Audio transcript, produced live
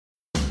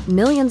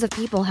Millions of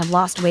people have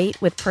lost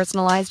weight with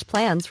personalized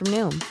plans from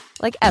Noom.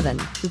 Like Evan,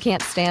 who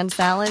can't stand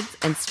salads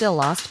and still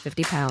lost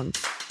 50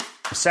 pounds.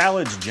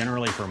 Salads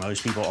generally for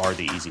most people are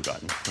the easy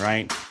button,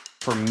 right?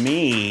 For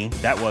me,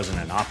 that wasn't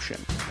an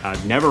option.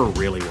 I never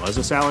really was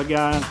a salad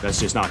guy. That's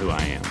just not who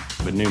I am.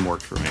 But Noom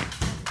worked for me.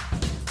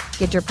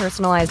 Get your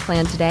personalized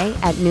plan today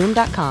at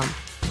Noom.com.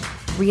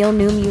 Real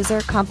Noom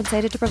user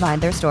compensated to provide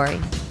their story.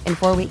 In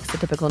 4 weeks, the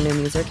typical Noom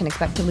user can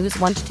expect to lose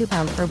 1 to 2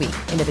 pounds per week.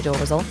 Individual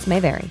results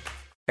may vary.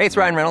 Hey, it's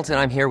Ryan Reynolds, and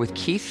I'm here with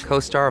Keith,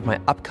 co-star of my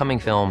upcoming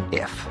film,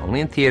 If,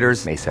 only in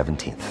theaters May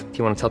 17th. Do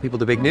you want to tell people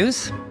the big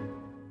news?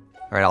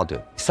 All right, I'll do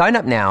it. Sign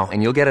up now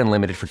and you'll get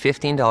unlimited for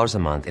 $15 a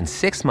month and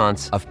 6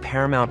 months of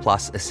Paramount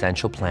Plus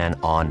Essential Plan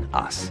on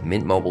us.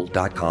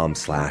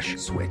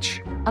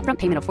 MintMobile.com/switch. Upfront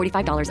payment of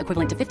 $45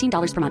 equivalent to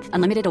 $15 per month.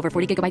 Unlimited over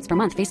 40 gigabytes per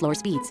month. Face lower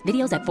speeds.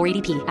 Videos at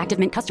 480p. Active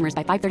Mint customers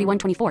by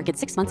 531.24 get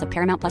 6 months of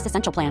Paramount Plus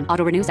Essential Plan.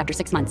 Auto renews after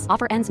 6 months.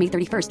 Offer ends May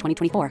 31st,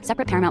 2024.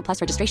 Separate Paramount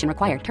Plus registration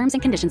required. Terms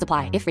and conditions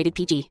apply if rated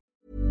PG.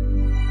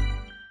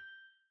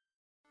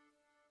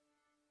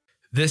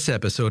 This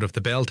episode of The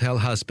Bell Tell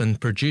has been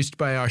produced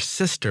by our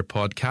sister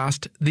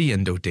podcast, The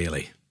Indo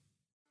Daily.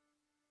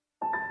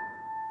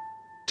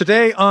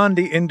 Today on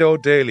the Indo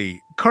Daily,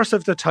 Curse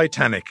of the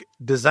Titanic,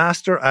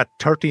 disaster at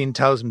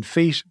 13,000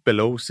 feet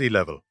below sea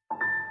level.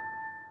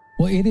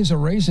 Well, it is a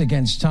race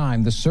against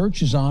time. The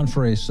search is on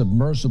for a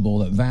submersible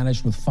that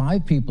vanished with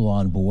 5 people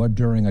on board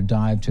during a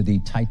dive to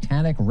the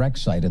Titanic wreck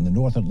site in the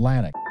North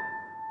Atlantic.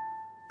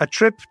 A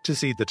trip to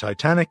see the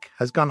Titanic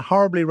has gone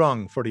horribly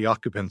wrong for the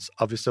occupants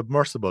of a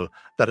submersible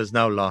that has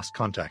now lost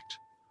contact.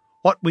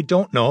 What we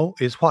don't know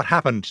is what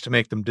happened to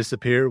make them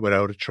disappear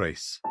without a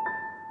trace.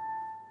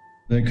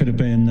 There could have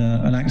been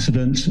an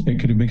accident. It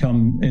could have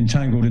become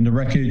entangled in the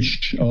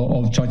wreckage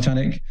of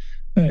Titanic.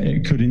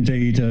 It could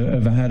indeed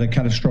have had a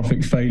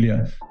catastrophic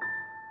failure.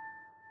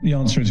 The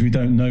answer is we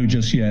don't know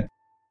just yet.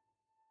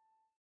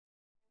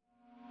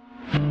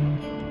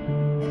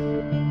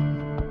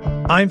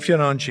 I'm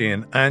Fionn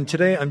Sheehan, and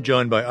today I'm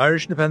joined by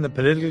Irish Independent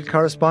political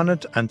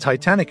correspondent and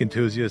Titanic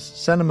enthusiast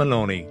Senan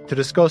Maloney to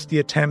discuss the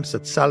attempts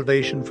at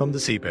salvation from the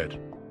seabed.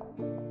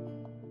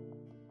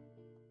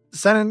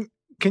 Senan,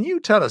 can you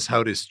tell us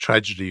how this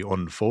tragedy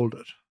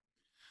unfolded?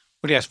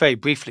 Well, yes, very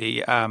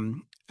briefly.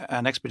 An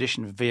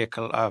expedition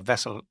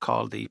vessel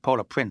called the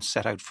Polar Prince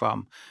set out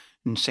from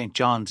St.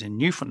 John's in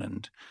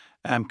Newfoundland,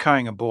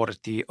 carrying aboard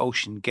at the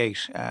Ocean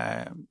Gate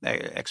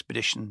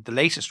expedition, the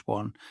latest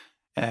one,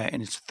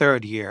 in its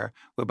third year,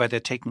 whereby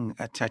they're taking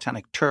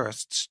Titanic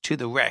tourists to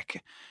the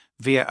wreck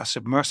via a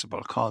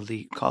submersible called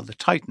the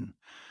Titan.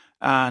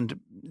 And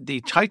the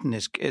Titan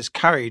is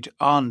carried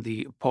on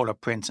the Polar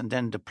Prince and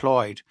then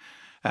deployed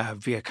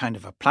via kind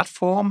of a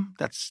platform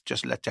that's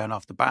just let down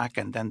off the back,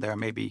 and then they're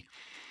maybe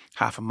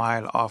half a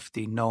mile off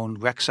the known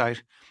wreck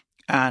site.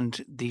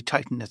 And the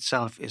Titan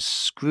itself is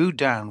screwed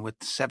down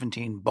with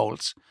 17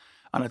 bolts,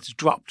 and it's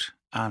dropped,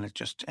 and it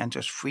just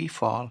enters free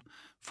fall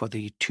for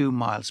the 2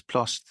 miles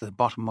plus to the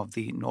bottom of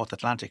the North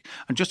Atlantic.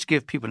 And just to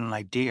give people an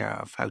idea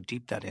of how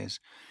deep that is,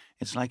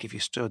 it's like if you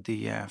stood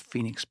the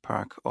Phoenix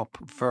Park up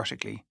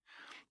vertically,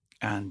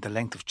 and the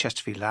length of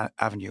Chesterfield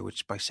Avenue,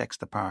 which bisects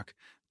the park,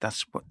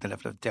 that's what the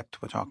level of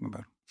depth we're talking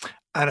about.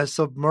 And a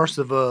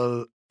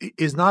submersible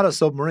is not a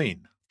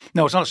submarine.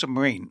 No, it's not a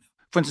submarine.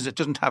 For instance, it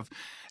doesn't have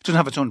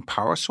its own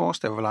power source.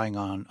 They're relying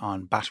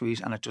on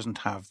batteries, and it doesn't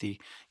have the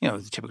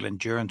typical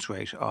endurance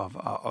rate of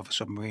a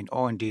submarine,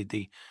 or indeed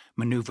the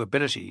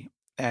maneuverability.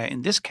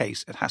 In this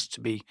case, it has to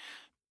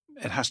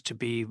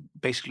be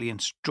basically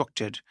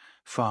instructed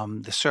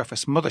from the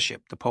surface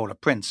mothership, the Polar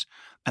Prince,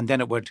 and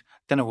then it would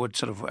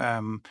sort of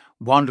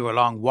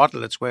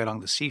waddle its way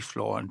along the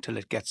seafloor until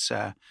it gets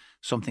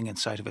something in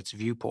sight of its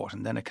viewport,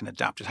 and then it can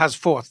adapt. It has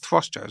 4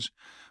 thrusters,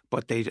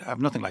 but they have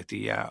nothing like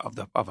the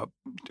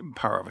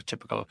power of a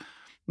typical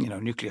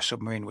nuclear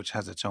submarine, which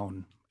has its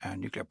own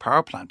nuclear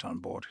power plant on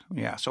board.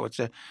 Yeah, so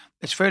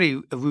it's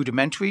fairly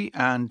rudimentary,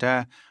 and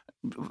that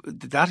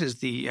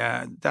is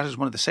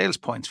one of the sales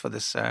points for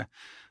this.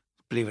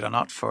 Believe it or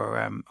not,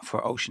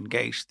 for Ocean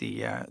Gate,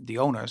 the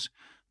owners,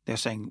 they're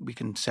saying we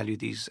can sell you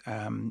these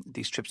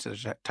trips to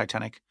the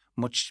Titanic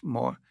much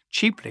more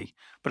cheaply.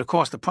 But of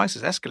course, the price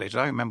has escalated.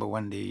 I remember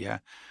when,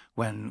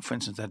 for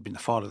instance, there had been the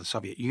fall of the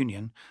Soviet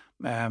Union,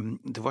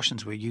 the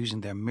Russians were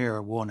using their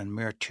Mir 1 and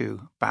Mir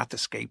 2 bath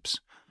escapes,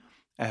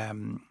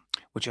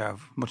 which are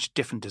much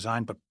different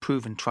design but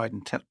proven, tried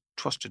and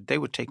trusted. They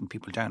were taking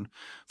people down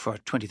for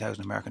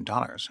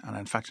 $20,000 and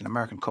in fact, an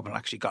American couple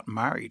actually got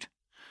married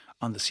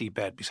on the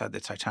seabed beside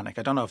the Titanic.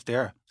 I don't know if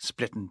they're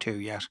split in two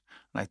yet,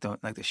 like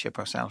the ship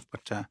herself,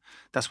 but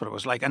that's what it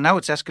was like. And now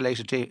it's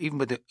escalated to, even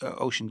with the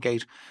Ocean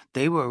Gate,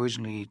 they were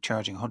originally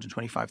charging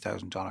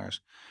 $125,000.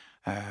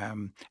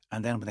 And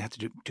then when they had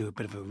to do a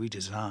bit of a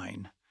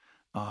redesign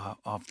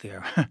of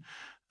their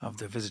of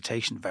their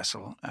visitation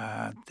vessel,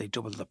 they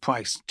doubled the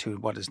price to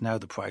what is now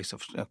the price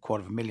of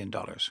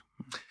 $250,000.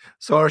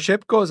 So our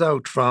ship goes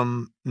out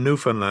from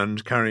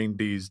Newfoundland carrying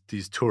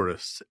these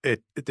tourists.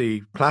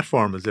 The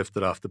platform is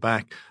lifted off the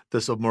back.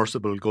 The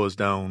submersible goes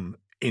down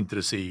into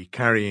the sea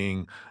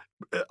carrying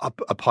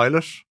a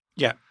pilot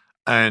Yeah.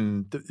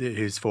 and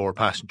his 4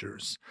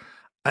 passengers.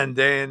 And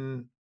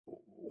then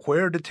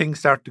where did things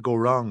start to go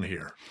wrong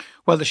here?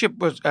 Well, the ship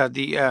was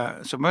the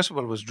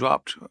submersible was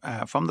dropped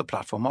from the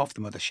platform off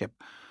the mothership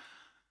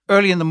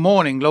early in the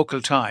morning,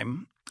 local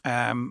time,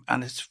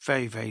 and it's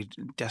very, very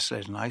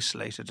desolate and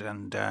isolated.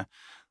 And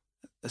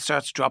it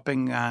starts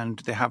dropping, and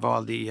they have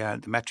all the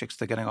metrics.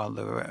 They're getting all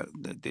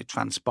the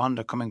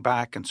transponder coming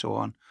back and so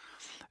on.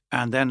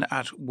 And then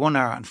at 1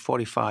 hour and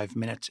 45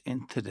 minutes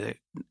into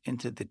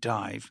the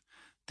dive,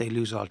 they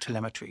lose all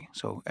telemetry.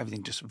 So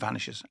everything just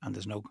vanishes, and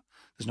there's no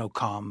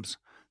comms.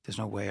 There's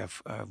no way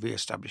of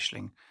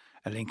re-establishing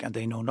a link, and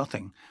they know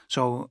nothing.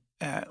 So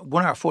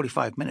 1 hour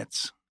 45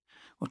 minutes,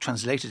 well,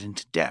 translated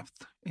into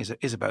depth,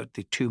 is about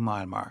the 2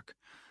 mile mark.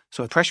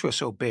 So the pressure is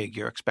so big,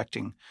 you're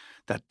expecting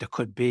that there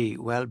could be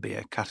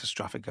a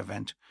catastrophic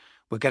event.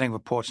 We're getting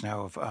reports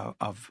now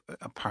of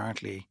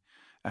apparently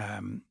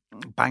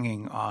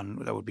banging on,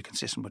 that would be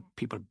consistent with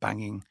people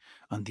banging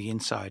on the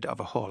inside of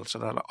a hull. So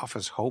that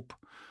offers hope.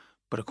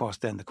 But of course,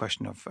 then the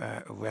question of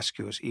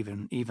rescue is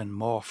even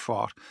more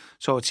fraught.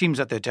 So it seems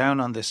that they're down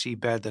on the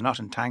seabed, they're not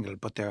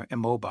entangled, but they're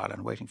immobile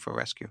and waiting for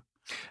rescue.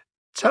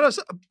 Tell us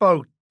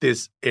about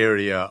this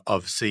area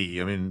of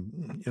sea. I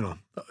mean,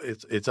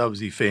 it's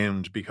obviously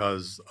famed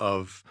because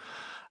of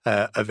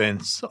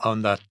events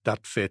on that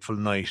fateful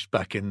night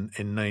back in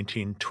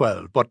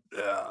 1912. But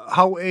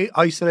how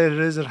isolated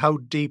is it? How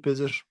deep is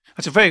it?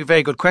 That's a very,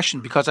 very good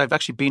question, because I've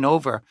actually been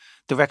over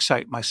the wreck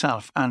site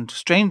myself. And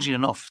strangely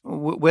enough,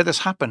 where this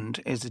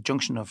happened is the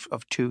junction of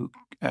 2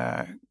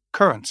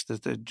 currents.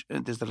 There's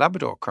the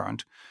Labrador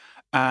Current,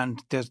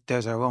 and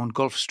there's our own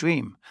Gulf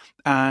Stream.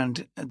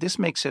 And this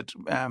makes it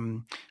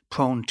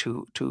prone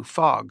to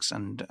fogs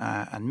and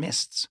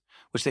mists,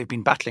 which they've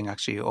been battling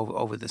actually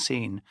over the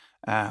scene,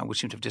 which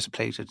seem to have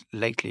dissipated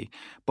lately.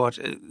 But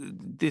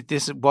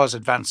this was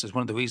advanced as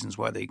one of the reasons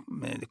why they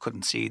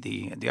couldn't see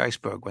the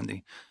iceberg when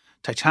the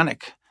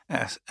Titanic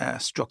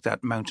struck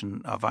that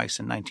mountain of ice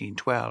in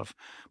 1912.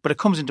 But it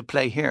comes into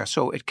play here.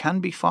 So it can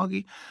be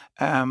foggy,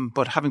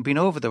 but having been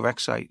over the wreck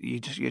site,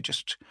 you're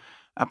just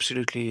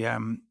absolutely,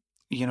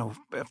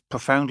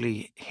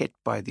 profoundly hit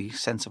by the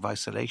sense of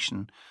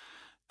isolation.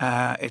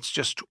 It's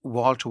just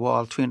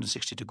wall-to-wall,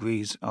 360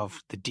 degrees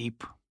of the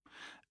deep.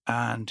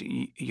 And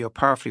you're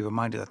powerfully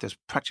reminded that there's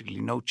practically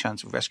no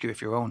chance of rescue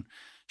if your own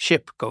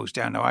ship goes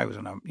down. Now, I was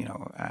on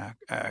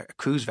a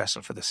cruise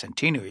vessel for the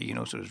centenary,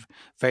 so there's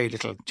very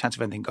little chance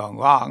of anything going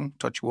wrong,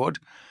 touch wood.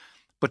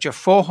 But you're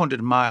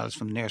 400 miles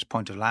from the nearest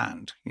point of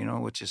land,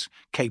 which is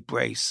Cape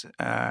Brace,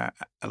 a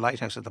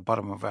lighthouse at the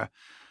bottom of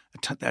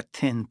that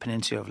thin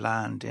peninsula of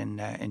land in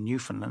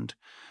Newfoundland.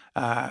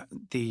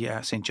 The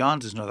St.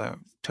 John's is another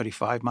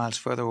 35 miles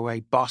further away.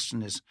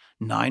 Boston is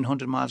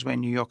 900 miles away.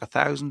 New York,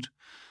 1,000.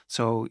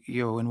 So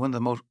you're in one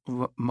of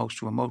the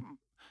most remote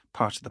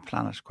parts of the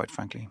planet, quite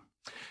frankly.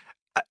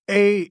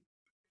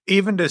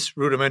 Even this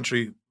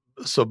rudimentary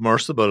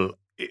submersible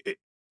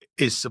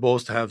is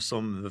supposed to have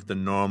some of the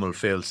normal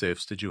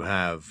fail-safes that you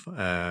have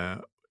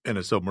in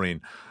a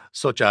submarine,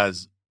 such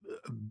as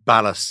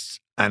ballast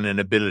and an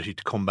ability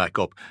to come back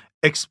up.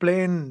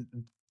 Explain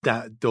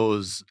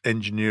those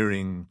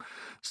engineering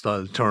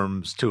style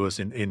terms to us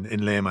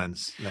in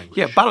layman's language.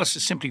 Yeah, ballast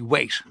is simply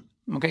weight.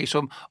 Okay,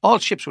 so all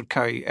ships would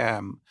carry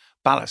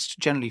ballast,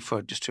 generally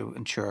just to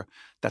ensure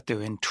that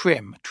they're in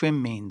trim.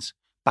 Trim means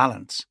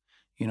balance.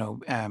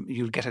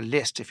 You'll get a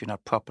list if you're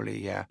not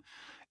properly,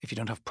 if you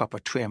don't have proper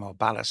trim or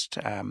ballast,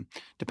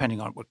 depending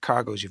on what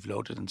cargoes you've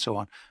loaded and so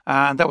on.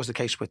 And that was the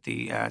case with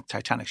the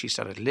Titanic. She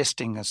started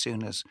listing as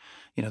soon as,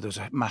 there was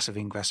a massive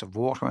ingress of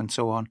water and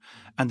so on.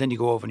 And then you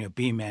go over on your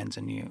beam ends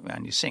and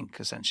you sink,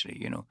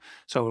 essentially,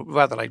 So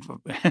rather like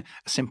a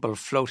simple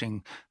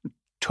floating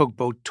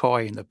tugboat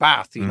toy in the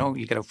bath,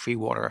 you get a free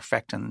water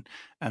effect and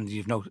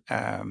you've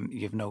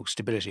no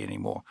stability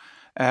anymore.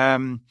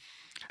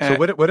 So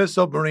with a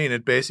submarine,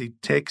 it basically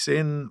takes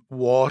in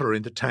water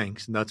into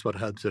tanks, and that's what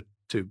helps it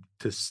to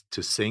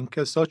sink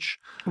as such.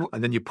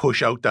 And then you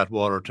push out that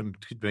water to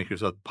make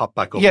yourself pop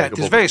back up. Yeah,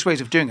 there's various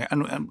ways of doing it.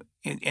 And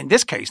in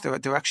this case,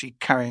 they're actually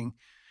carrying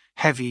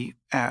heavy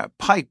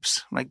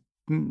pipes, like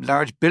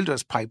large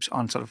builder's pipes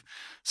on sort of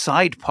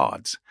side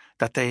pods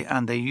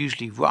they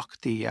usually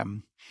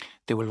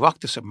they will rock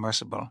the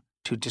submersible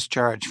to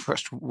discharge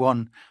first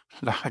one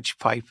large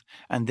pipe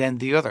and then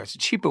the other. It's a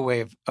cheaper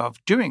way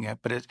of doing it,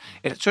 but it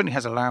certainly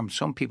has alarmed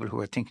some people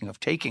who are thinking of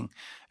taking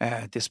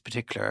this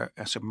particular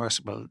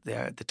submersible,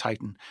 the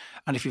Titan.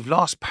 And if you've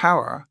lost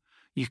power,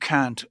 you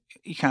can't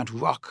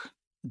rock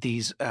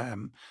these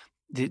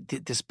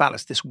this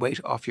ballast, this weight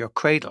off your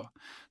cradle.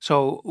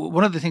 So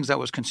one of the things that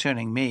was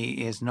concerning me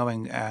is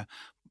knowing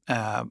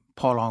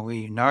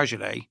Paul-Henri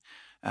Nargeolet,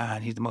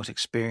 and he's the most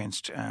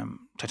experienced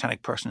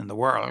Titanic person in the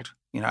world,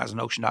 as an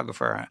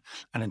oceanographer,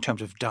 and in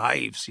terms of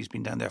dives, he's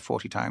been down there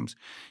 40 times.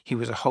 He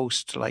was a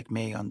host like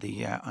me on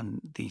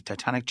the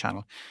Titanic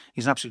channel.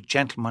 He's an absolute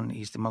gentleman.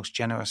 He's the most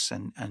generous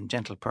and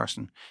gentle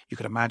person you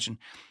could imagine.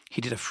 he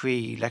did a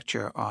free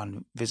lecture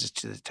on visits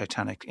to the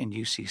Titanic in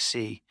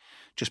UCC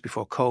just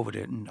before COVID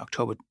in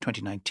October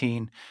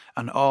 2019,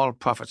 and all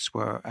profits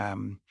were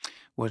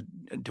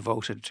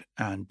devoted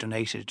and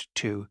donated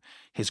to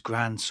his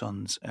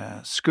grandson's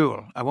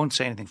school. I won't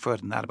say anything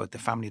further than that about the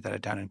family that are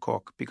down in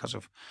Cork because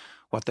of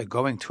what they're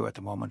going through at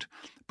the moment.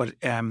 But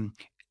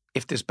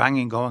if there's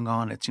banging going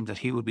on, it seems that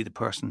he would be the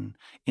person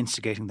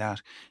instigating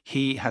that.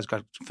 He has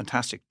got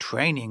fantastic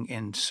training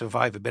in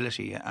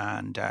survivability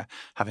and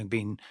having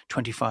been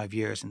 25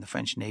 years in the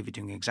French Navy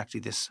doing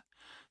exactly this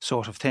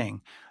sort of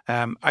thing.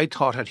 I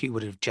thought that he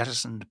would have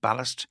jettisoned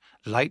ballast,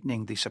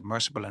 lightening the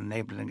submersible and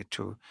enabling it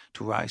to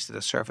rise to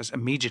the surface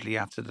immediately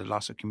after the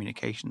loss of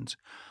communications.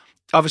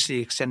 Obviously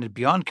extended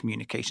beyond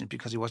communications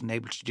because he wasn't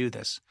able to do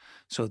this.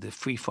 So the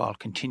free fall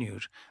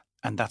continued.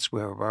 And that's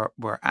where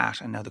we're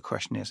at. And now the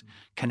question is,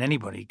 can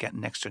anybody get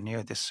next or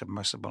near this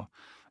submersible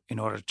in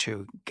order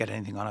to get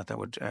anything on it that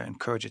would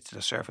encourage it to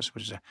the surface,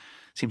 which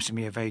seems to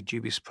me a very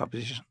dubious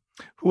proposition.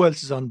 Who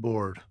else is on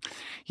board?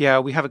 Yeah,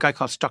 we have a guy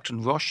called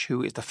Stockton Rush,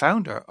 who is the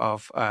founder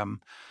of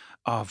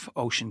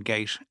Ocean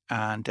Gate,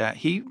 and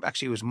he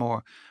actually was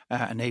more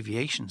an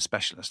aviation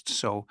specialist.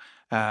 So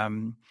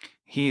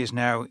he is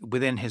now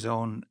within his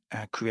own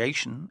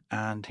creation,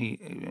 and he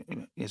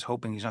is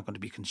hoping he's not going to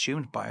be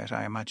consumed by it,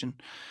 I imagine.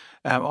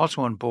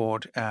 Also on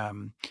board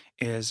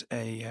is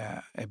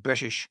a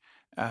British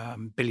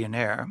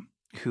billionaire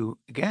who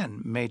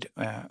again made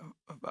a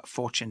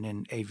fortune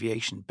in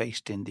aviation,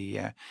 based in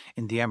the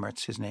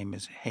Emirates. His name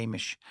is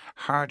Hamish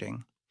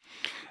Harding.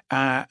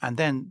 And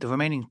then the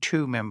remaining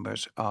two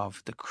members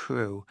of the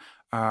crew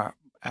are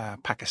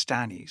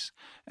Pakistanis,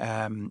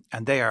 and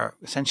they are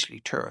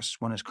essentially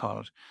tourists. One is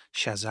called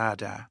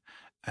Shahzada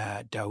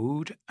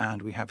Dawood,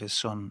 and we have his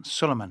son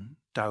Sulaiman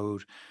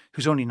Dawood,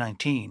 who's only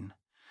 19.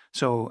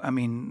 So, I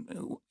mean,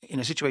 in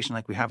a situation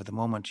like we have at the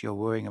moment, you're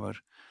worrying about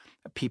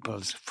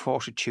people's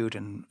fortitude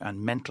and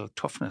mental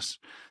toughness,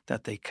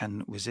 that they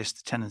can resist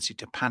the tendency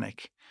to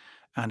panic.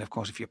 And of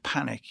course, if you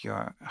panic,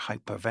 you're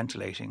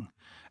hyperventilating.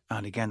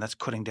 And again, that's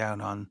cutting down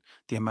on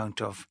the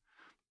amount of,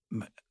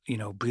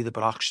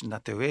 breathable oxygen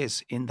that there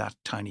is in that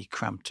tiny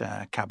cramped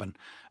cabin,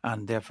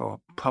 and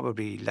therefore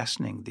probably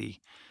lessening the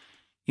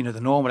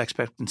normal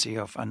expectancy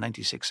of a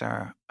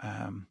 96-hour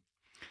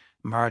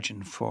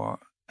margin for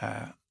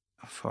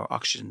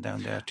oxygen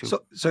down there.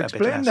 So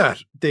explain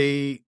that.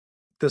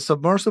 The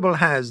submersible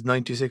has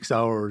 96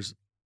 hours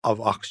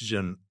of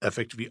oxygen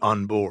effectively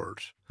on board.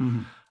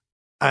 Mm-hmm.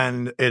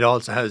 And it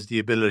also has the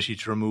ability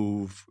to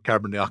remove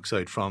carbon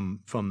dioxide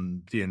from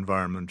the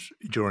environment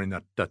during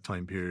that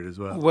time period as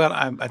well. Well,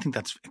 I think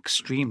that's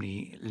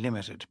extremely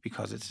limited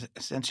because it's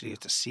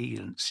a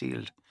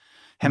sealed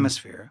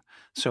hemisphere.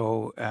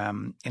 So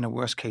in a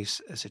worst case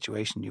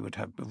situation, you would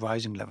have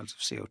rising levels of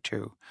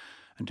CO2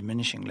 and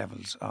diminishing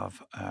levels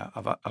of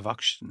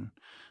oxygen.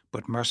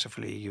 But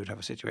mercifully, you'd have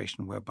a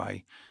situation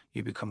whereby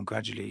you become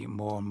gradually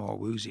more and more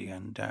woozy,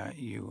 and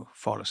you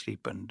fall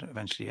asleep and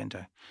eventually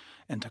enter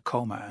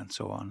coma and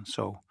so on.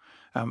 So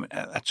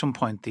at some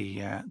point,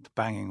 the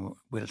banging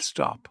will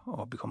stop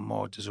or become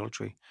more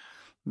desultory.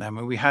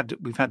 We've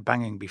had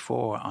banging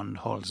before on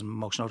hulls,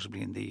 most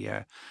notably in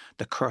the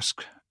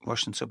Kursk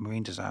Russian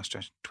submarine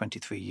disaster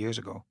 23 years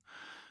ago,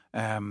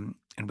 in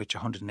which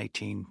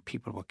 118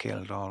 people were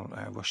killed, all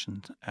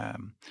Russian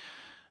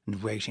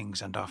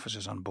ratings and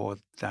officers on board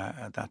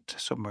that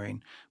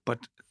submarine.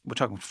 But we're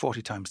talking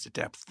 40 times the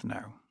depth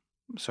now.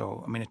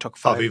 So, I mean, it took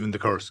 5... Of even the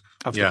Kursk.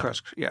 Of the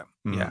Kursk, yeah.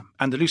 Mm-hmm. Yeah.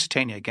 And the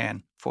Lusitania,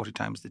 again, 40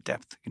 times the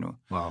depth,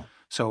 Wow.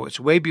 So it's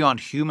way beyond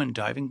human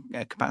diving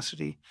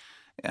capacity.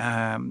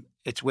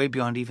 It's way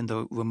beyond even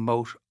the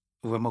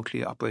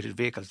remotely operated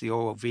vehicles, the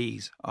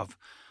ROVs of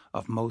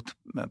most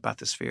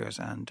bathyspheres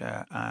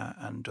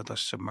and other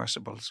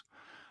submersibles.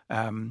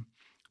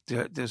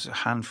 There's a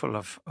handful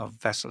of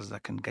vessels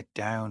that can get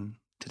down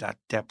to that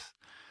depth,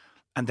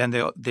 and then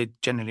they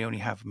generally only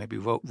have maybe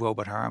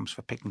robot arms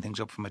for picking things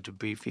up from a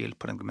debris field,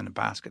 putting them in a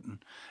basket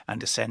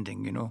and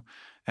descending.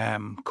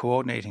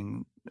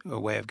 Coordinating a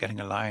way of getting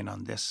a line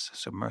on this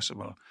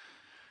submersible.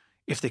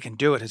 If they can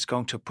do it, it's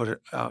going to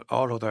put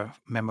all other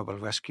memorable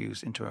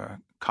rescues into a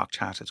cocked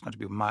hat. It's going to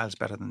be miles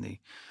better than the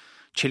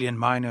Chilean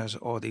miners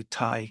or the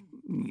Thai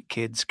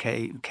kids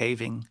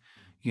caving.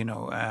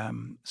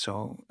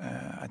 So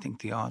I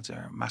think the odds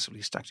are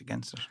massively stacked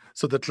against it.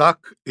 So the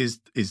clock is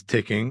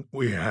ticking.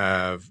 We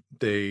have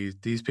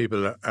these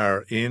people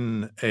are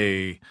in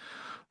a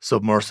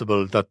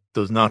submersible that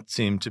does not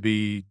seem to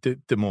be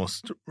the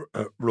most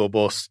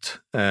robust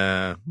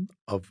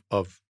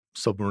of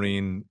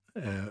submarine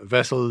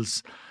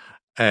vessels.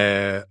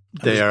 They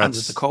are at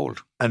the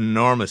cold,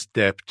 enormous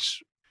depth.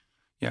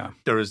 Yeah,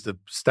 there is the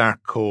stark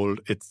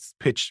cold. It's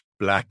pitch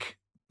black.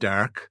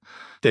 Dark.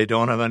 They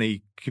don't have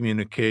any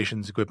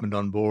communications equipment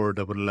on board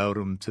that would allow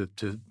them to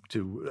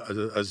as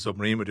a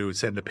submarine would do,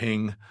 send a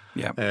ping,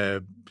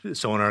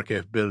 sonar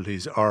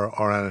capabilities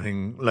or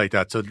anything like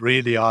that. So really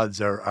the odds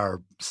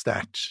are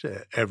stacked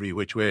every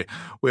which way.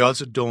 We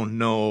also don't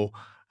know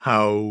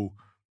how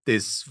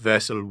this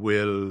vessel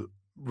will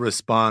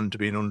respond to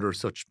being under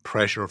such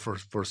pressure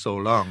for so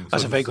long.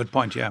 That's a very good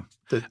point, yeah.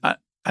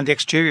 And the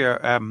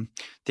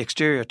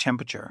exterior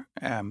temperature,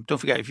 don't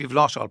forget, if you've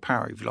lost all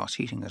power, you've lost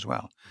heating as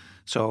well.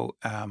 So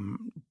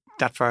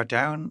that far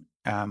down,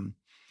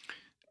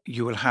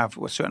 you will have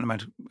a certain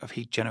amount of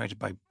heat generated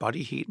by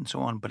body heat and so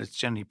on, but it's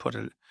generally put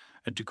a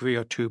degree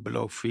or two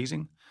below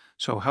freezing.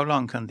 So how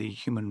long can the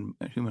human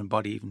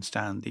body even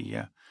stand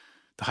the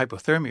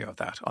hypothermia of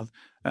that?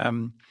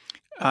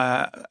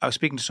 I was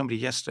speaking to somebody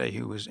yesterday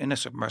who was in a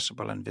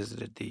submersible and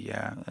visited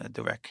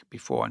the wreck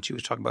before, and she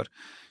was talking about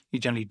you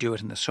generally do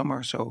it in the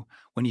summer. So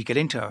when you get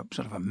into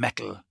sort of a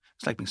metal,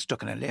 it's like being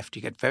stuck in a lift.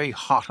 You get very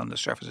hot on the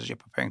surface as you're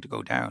preparing to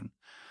go down,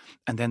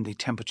 and then the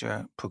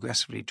temperature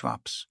progressively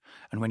drops.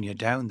 And when you're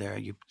down there,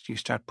 you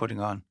start putting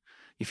on.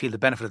 You feel the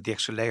benefit of the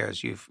extra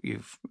layers you've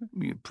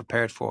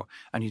prepared for,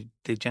 and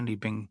they generally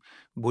bring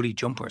woolly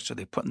jumpers, so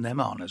they're putting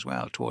them on as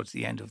well towards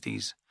the end of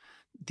these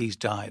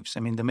dives. I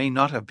mean, there may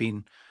not have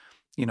been,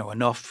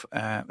 enough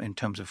in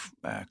terms of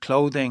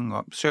clothing,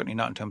 or certainly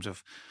not in terms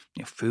of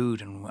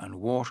food and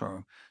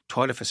water.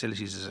 Toilet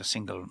facilities is a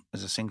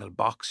single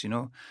box,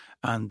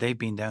 and they've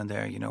been down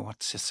there,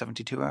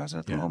 72 hours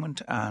at the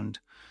moment, and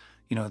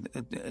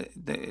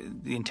the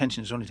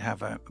intention is only to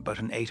have about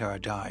an 8-hour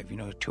dive,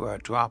 2-hour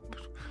drop,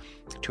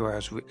 2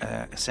 hours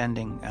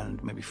ascending,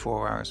 and maybe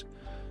 4 hours,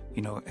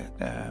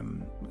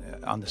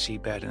 on the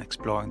seabed and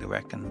exploring the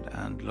wreck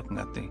and looking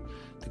at the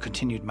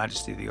continued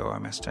majesty of the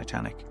RMS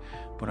Titanic.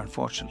 But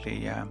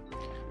unfortunately,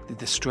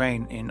 the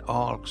strain in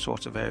all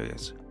sorts of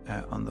areas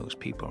on those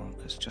people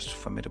is just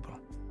formidable.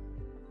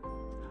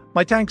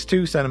 My thanks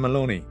to Senna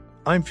Maloney.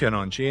 I'm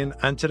Fionn Sheehan,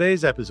 and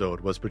today's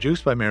episode was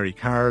produced by Mary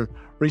Carroll,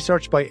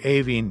 researched by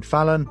Aoibhinn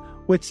Fallon,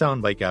 with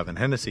sound by Gavin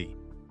Hennessy.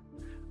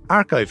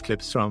 Archive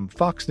clips from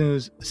Fox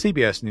News,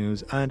 CBS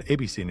News and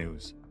ABC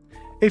News.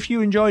 If you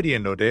enjoy the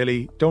Indo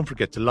Daily, don't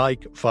forget to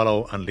like,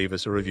 follow and leave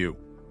us a review.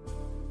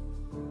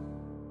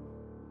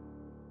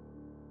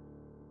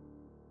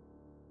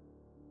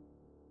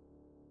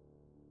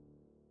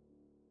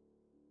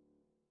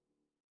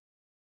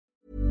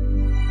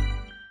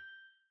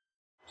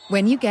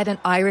 When you get an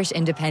Irish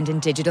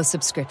Independent digital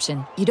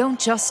subscription, you don't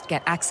just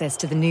get access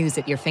to the news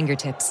at your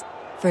fingertips.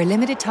 For a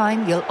limited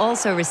time, you'll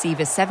also receive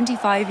a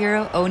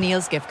 €75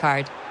 O'Neill's gift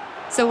card.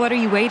 So what are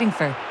you waiting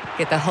for?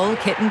 Get the whole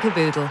kit and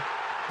caboodle.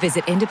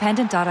 Visit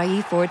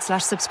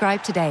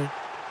independent.ie/subscribe today.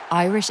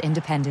 Irish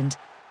Independent.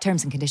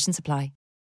 Terms and conditions apply.